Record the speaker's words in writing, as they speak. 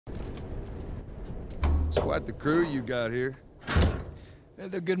It's quite the crew you got here. Yeah,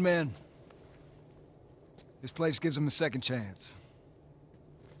 they're good men. This place gives them a second chance.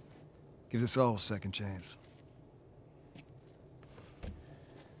 Gives us all a second chance.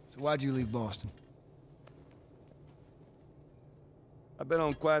 So why'd you leave Boston? I've been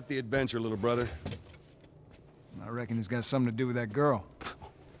on quite the adventure, little brother. I reckon it's got something to do with that girl.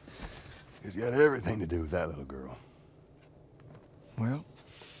 It's got everything to do with that little girl. Well,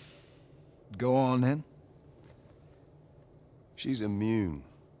 go on then. She's immune.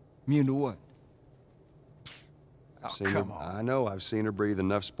 Immune to what? Oh, Come on. I know, I've seen her breathe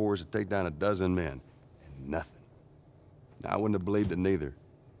enough spores to take down a dozen men. And nothing. Now, I wouldn't have believed it neither.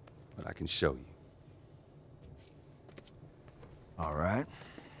 But I can show you. All right.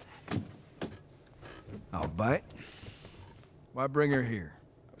 I'll bite. Why bring her here?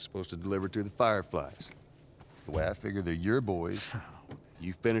 I was supposed to deliver to the Fireflies. The way I figure they're your boys.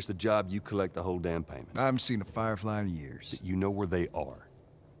 You finish the job, you collect the whole damn payment. I haven't seen a Firefly in years. You know where they are.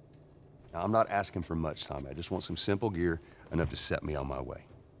 Now, I'm not asking for much, Tommy. I just want some simple gear, enough to set me on my way.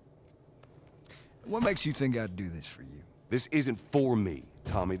 What makes you think I'd do this for you? This isn't for me,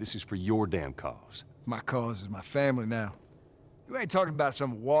 Tommy. This is for your damn cause. My cause is my family now. You ain't talking about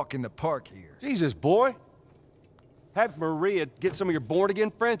some walk in the park here. Jesus, boy. Have Maria get some of your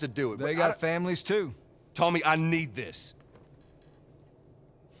born-again friends to do it. They got families, too. Tommy, I need this.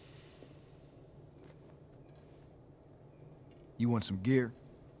 You want some gear?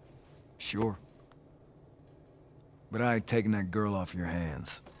 Sure. But I ain't taking that girl off your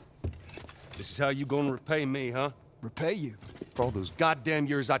hands. This is how you gonna repay me, huh? Repay you? For all those goddamn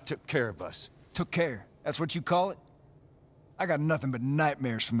years I took care of us. Took care? That's what you call it? I got nothing but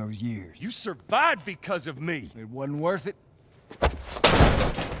nightmares from those years. You survived because of me. It wasn't worth it? I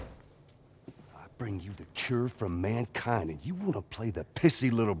bring you the cure from mankind, and you wanna play the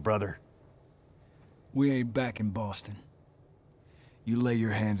pissy little brother. We ain't back in Boston. You lay your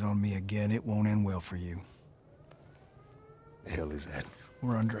hands on me again, it won't end well for you. The hell is that?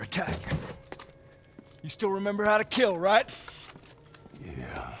 We're under attack. You still remember how to kill, right?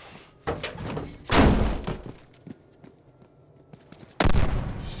 Yeah.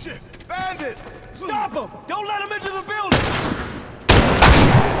 Shit! Bandit! Stop him! Don't let him into the building!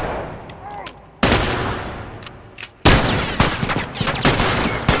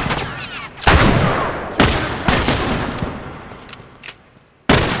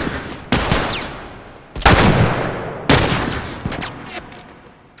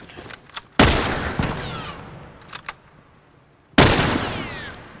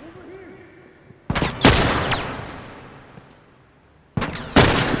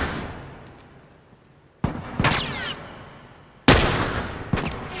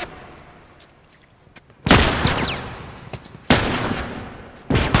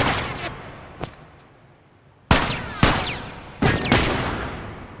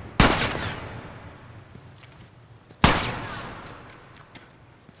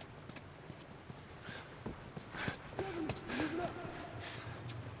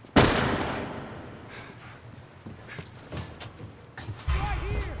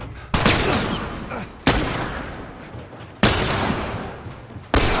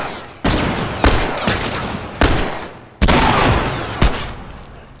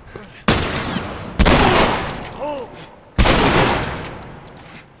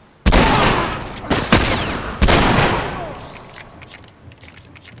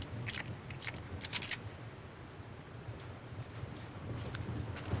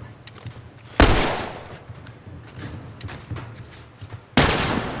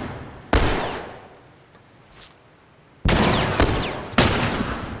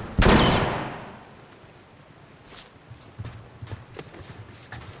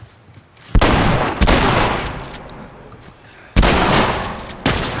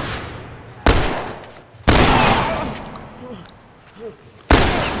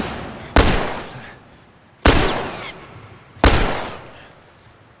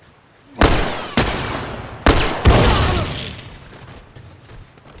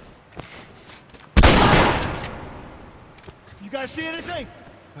 You guys see anything?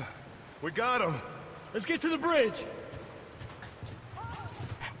 We got him. Let's get to the bridge.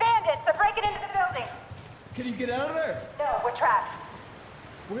 Bandits! They're breaking into the building! Can you get out of there? No, we're trapped.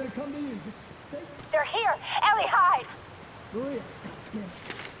 We're gonna come to you. Just stay. They're here! Ellie, hide! Maria. Yeah.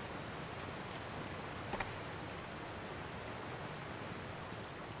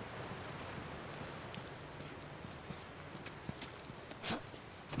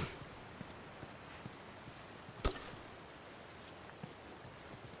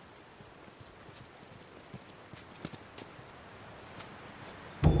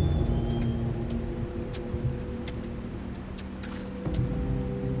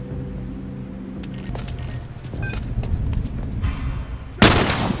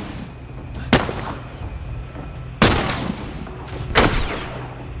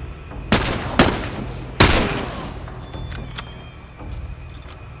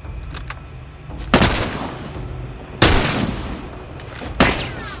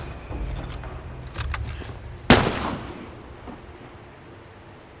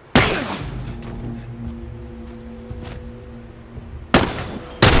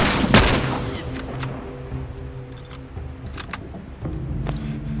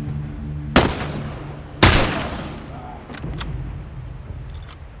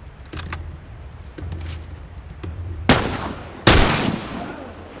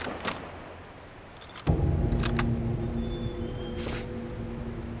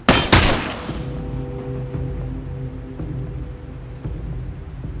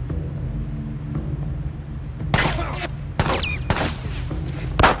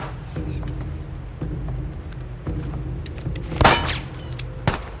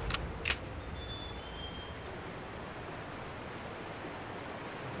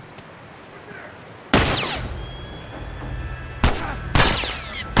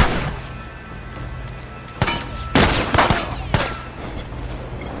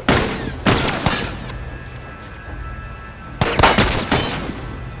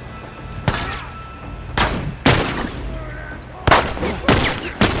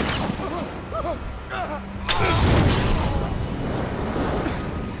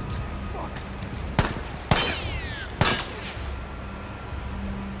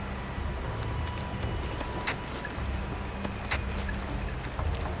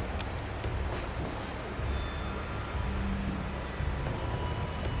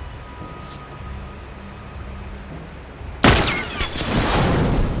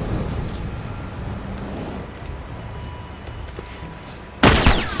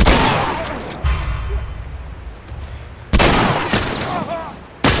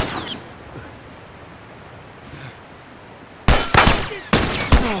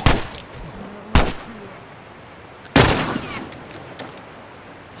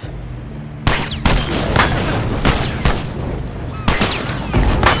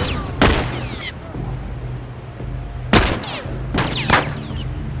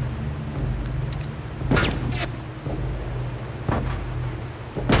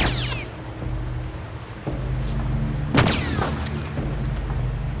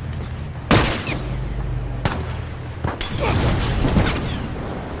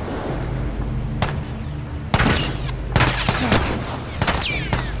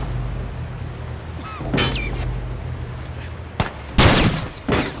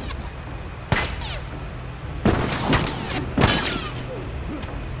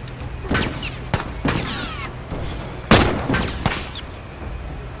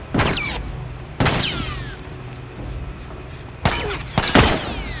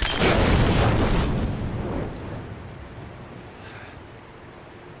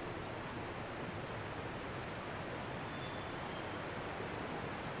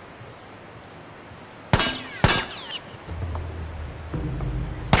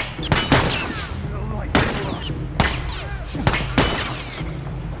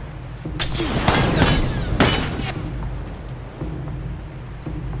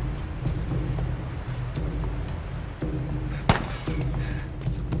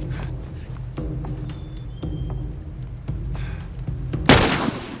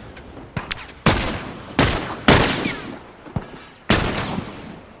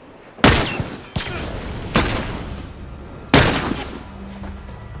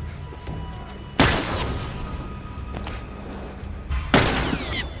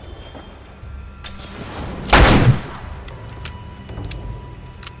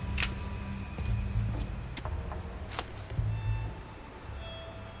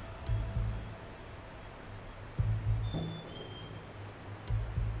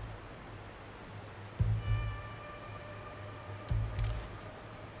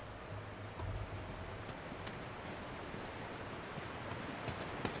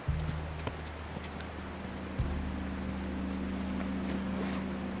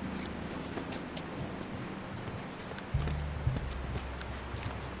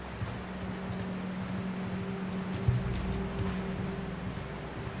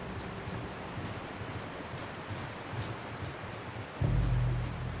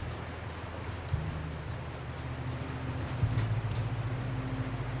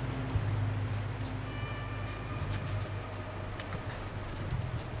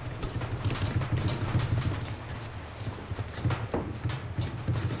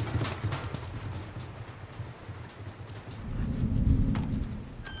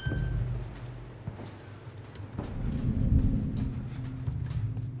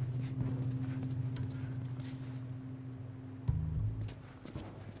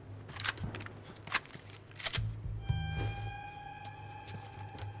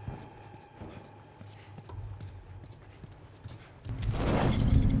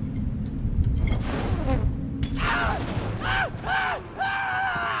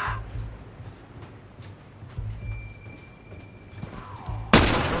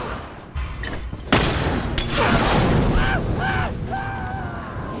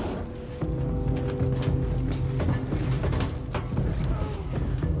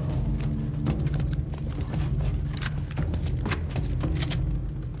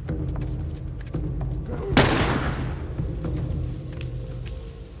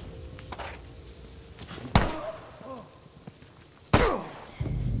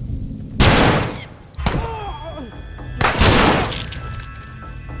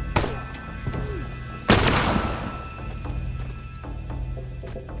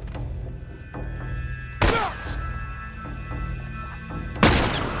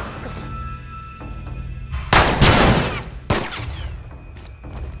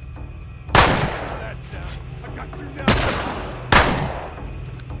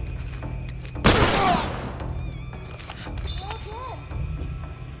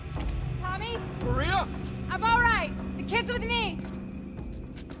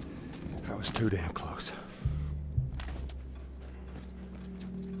 Too damn close.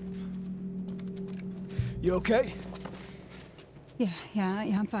 You okay? Yeah,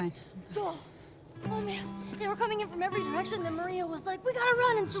 I'm fine. Joel! Oh man, they were coming in from every direction, then Maria was like, we gotta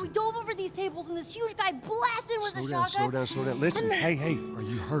run, and so we dove over these tables, and this huge guy blasted with a shotgun. Slow down. Listen, hey, are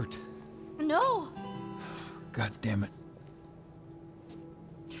you hurt? No. God damn it.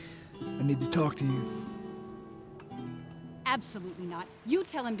 I need to talk to you. Absolutely not. You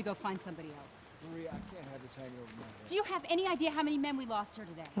tell him to go find somebody else. Maria, I can't have this hanging over my head. Do you have any idea how many men we lost here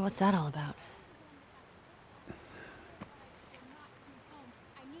today? What's that all about?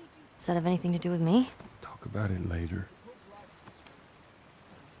 Does that have anything to do with me? Talk about it later.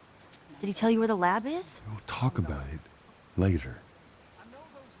 Did he tell you where the lab is? We'll talk about it later.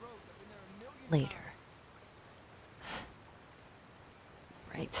 Later.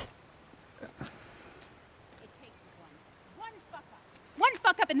 Right. It takes one fuck up. One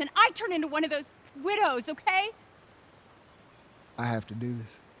fuck up, and then I turn into one of those widows, okay? I have to do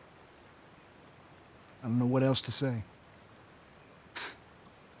this. I don't know what else to say.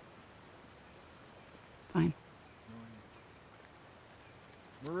 Fine.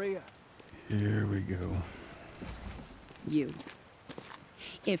 Maria. Here we go. You.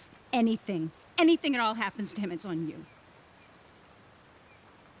 If anything at all happens to him, it's on you.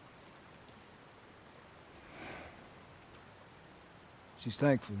 She's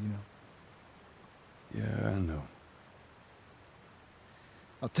thankful, you know. Yeah, I know.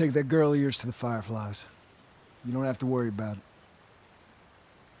 I'll take that girl of yours to the Fireflies. You don't have to worry about it.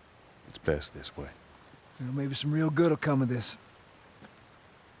 It's best this way. You know, maybe some real good will come of this.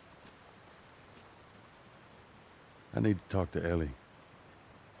 I need to talk to Ellie.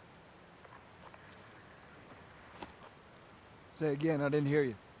 Say again, I didn't hear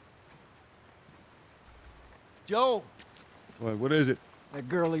you. Joel! What is it? That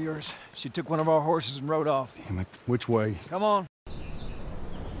girl of yours. She took one of our horses and rode off. Damn it. Which way? Come on.